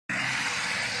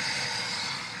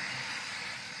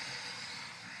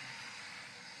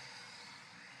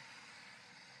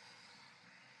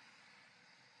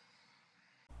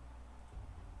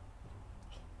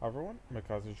Hi everyone,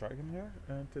 Mckaiser Dragon here,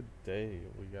 and today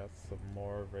we got some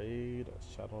more Raid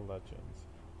Shadow Legends.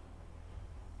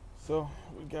 So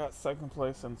we got second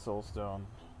place in Soulstone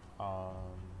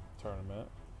tournament.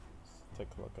 Let's take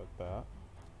a look at that.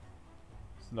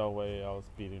 There's no way I was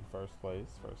beating first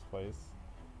place. First place.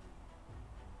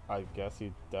 I guess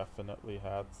he definitely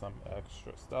had some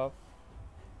extra stuff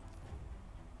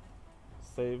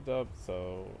saved up,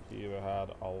 so he either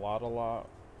had a lot,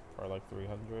 for like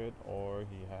 300, or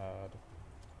he had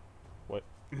what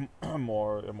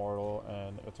more immortal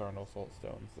and eternal soul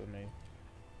stones than me.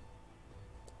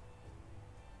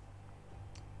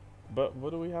 But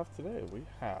what do we have today? We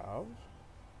have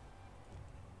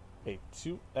a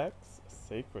 2x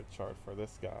sacred chart for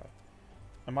this guy.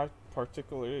 Am I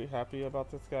particularly happy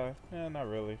about this guy? Not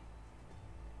really.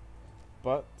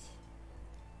 But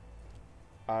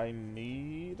I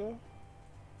need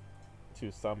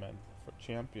to summon for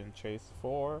champion chase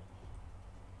 4.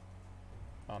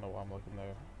 I don't know why I'm looking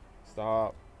there.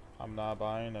 Stop. I'm not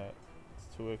buying it. It's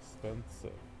too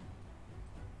expensive.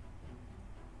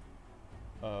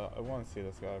 I want to see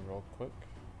this guy real quick.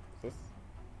 Is this?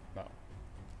 No.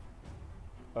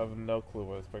 I have no clue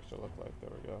what his picture looked like.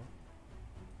 There we go.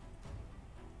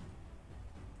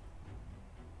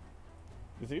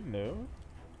 Is he new?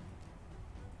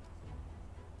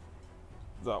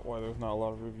 Is that why there's not a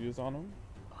lot of reviews on him?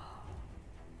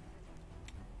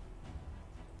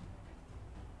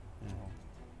 No.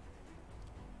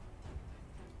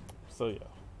 So yeah.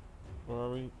 Where are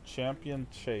we? Champion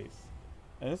Chase.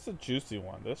 And it's a juicy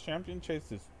one. This Champion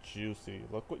Chase is juicy.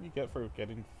 Look what you get for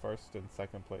getting first and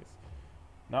second place.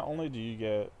 Not only do you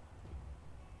get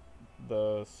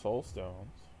the soul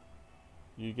stones,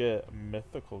 you get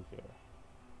mythical gear.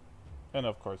 And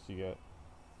of course you get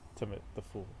Timid the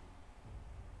Fool.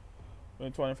 I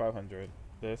mean, 2,500.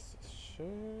 This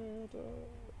should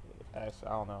actually,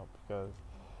 I don't know, because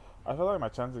I feel like my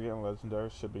chance of getting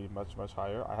legendary should be much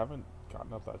higher. I haven't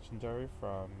gotten a legendary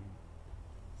from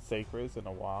Sacreds in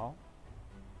a while.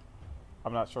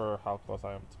 I'm not sure how close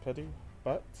I am to pity,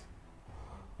 but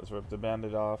let's rip the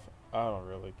bandit off. I don't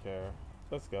really care.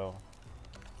 Let's go.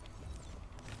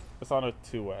 It's on a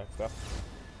 2x. That's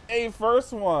a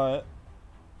first one.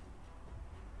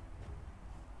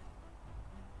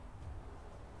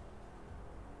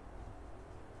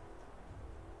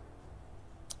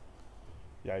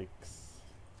 Yikes.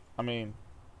 I mean,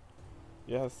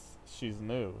 yes, she's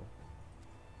new.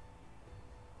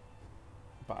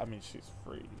 But I mean, she's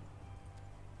free.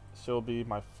 She'll be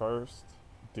my first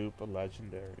dupe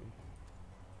legendary.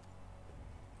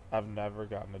 I've never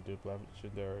gotten a dupe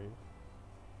legendary.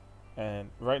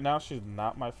 And right now, she's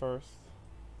not my first.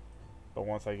 But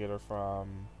once I get her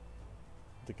from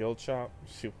the guild shop,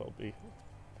 she will be.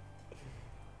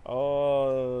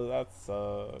 Oh, that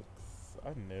sucks.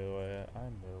 I knew it. I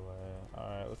knew it.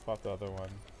 Alright, let's pop the other one.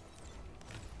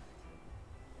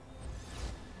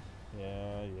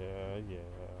 Yeah.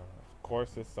 Of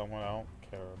course, it's someone I don't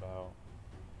care about.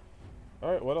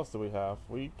 Alright, what else do we have?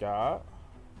 We got...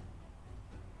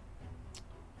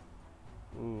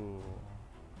 Ooh,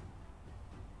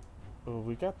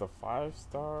 we got the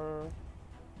 5-star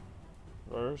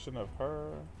version of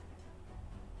her.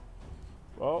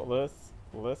 Well,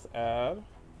 let's add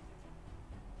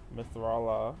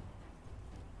Mithrala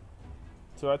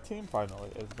to our team finally.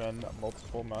 It's been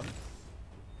multiple months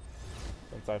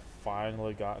since I've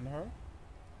finally gotten her.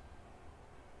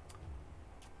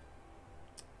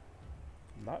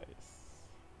 Nice.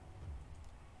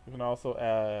 You can also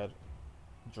add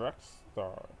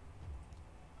Drexstar.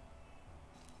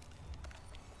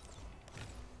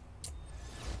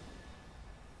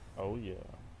 Oh yeah.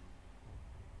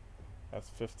 That's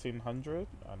 1,500.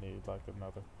 I need like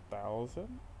another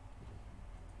 1,000.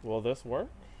 Will this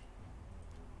work?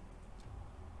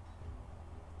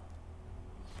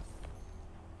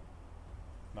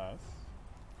 Nice.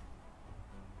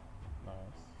 Nice.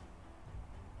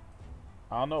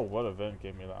 I don't know what event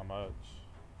gave me that much.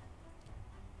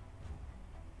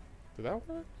 Did that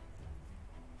work?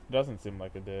 It doesn't seem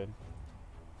like it did.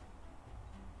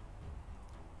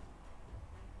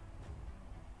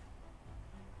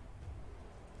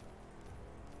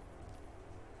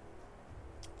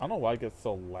 I don't know why it gets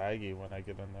so laggy when I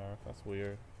get in there. That's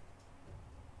weird.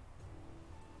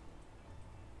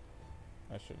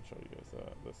 I shouldn't show you guys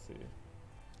that. Let's see.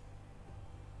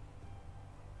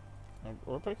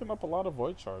 We're picking up a lot of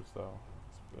void shards though.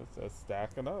 It's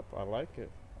stacking up. I like it.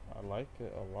 I like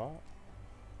it a lot.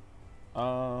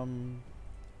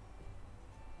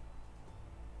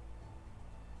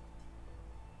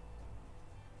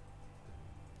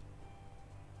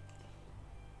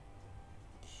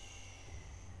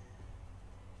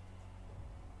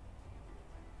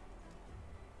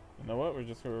 know what? We're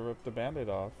just gonna rip the band-aid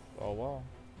off. Oh well.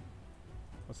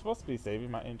 I'm supposed to be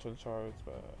saving my ancient shards,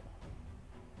 but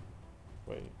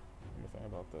wait, let me think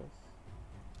about this.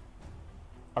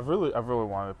 I really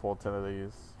wanted to pull 10 of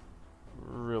these.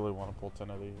 Really want to pull 10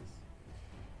 of these.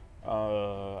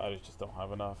 I just don't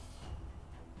have enough.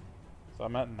 So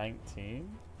I'm at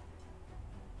 19.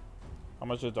 How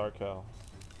much is Dark Hell?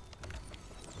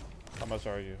 How much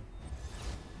are you?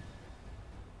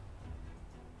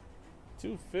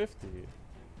 250.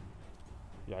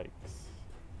 Yikes.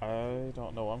 I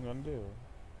don't know what I'm gonna do.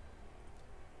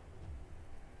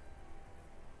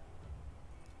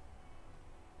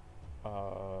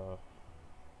 Uh,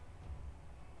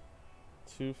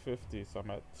 250. So I'm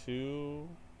at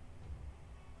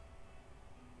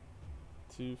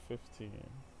 215.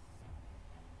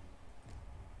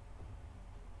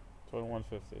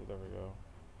 2150. There we go.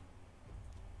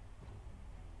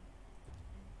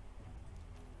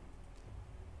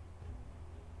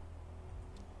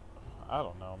 I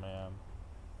don't know, man.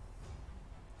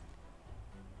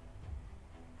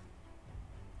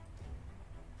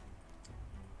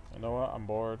 You know what? I'm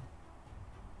bored.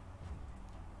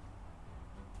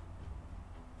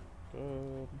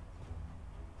 Good.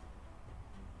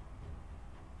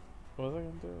 What was I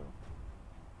gonna do?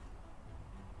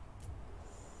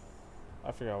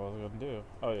 I forgot what I was gonna do.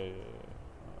 Oh yeah.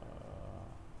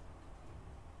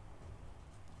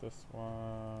 This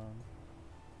one.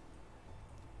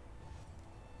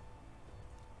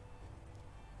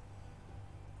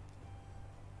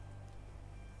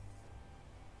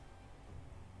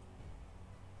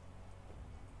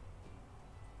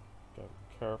 Gotta be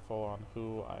careful on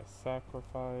who I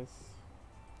sacrifice.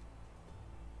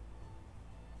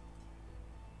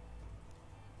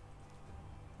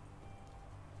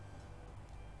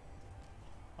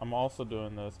 I'm also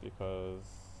doing this because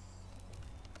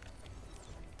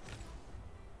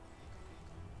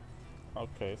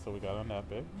okay, so we got an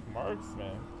epic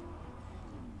marksman.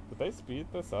 Did they speed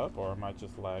this up or am I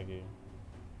just lagging?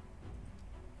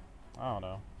 I don't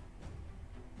know.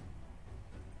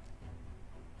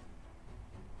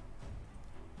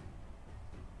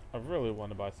 I really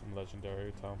want to buy some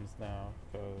legendary tomes now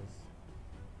because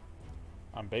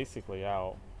I'm basically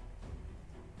out.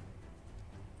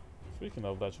 Speaking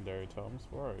of legendary tomes,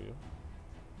 where are you?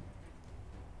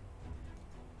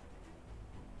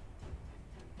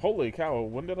 Holy cow,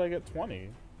 when did I get 20?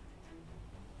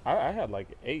 I had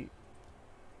like 8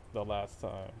 the last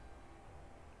time.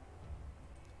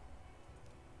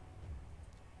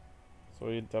 So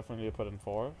we definitely need to put in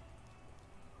 4.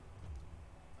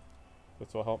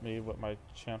 This will help me with my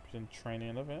champion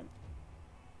training event.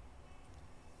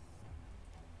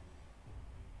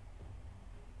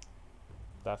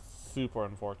 That's super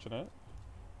unfortunate.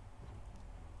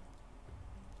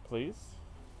 Please?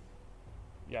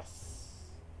 Yes.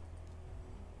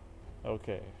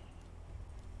 Okay.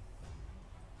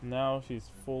 Now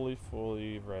he's fully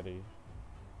ready.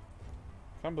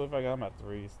 Can't believe I got him at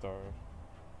 3-star.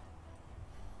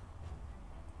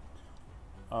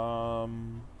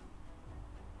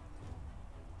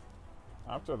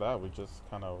 After that, we just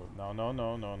kind of no.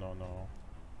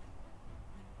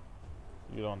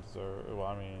 You don't deserve. Well,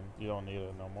 I mean, you don't need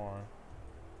it no more.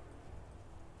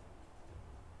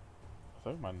 I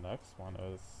think my next one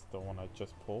is the one I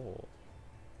just pulled.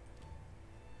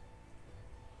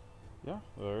 Yeah,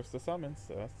 there's the summons.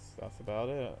 That's about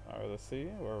it. Alright, let's see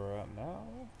where we're at now.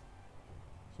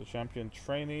 So champion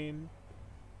training.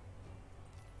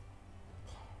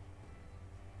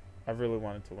 I really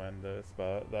wanted to win this,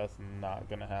 but that's not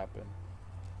gonna happen.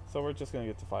 So we're just gonna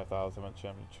get to 5,000 with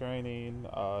champion training.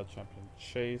 Champion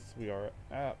chase. We are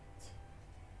at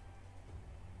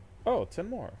 10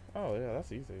 more. Oh yeah,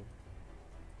 that's easy.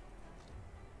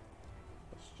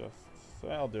 Let's just.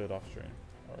 I'll do it off stream.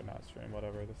 Or not stream,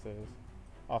 whatever this is.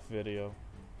 Off video.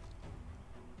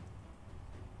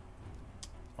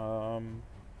 Oh,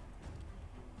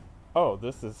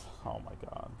 this is, oh my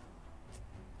god.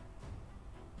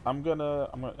 I'm gonna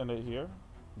end it here,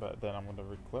 but then I'm gonna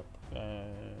reclip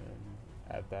and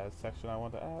add that section I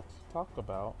want to add to talk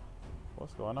about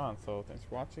what's going on. So thanks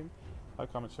for watching.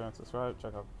 Like, comment, share, and subscribe.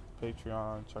 Check out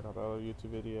Patreon, check out the other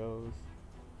YouTube videos.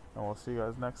 And we'll see you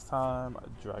guys next time.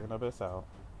 Dragon Abyss out.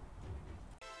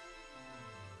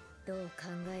 どう考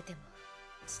えても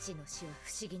父の死は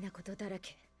不思議なことだら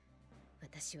け。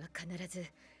私は必ず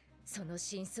その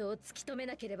真相を突き止め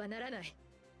なければならない。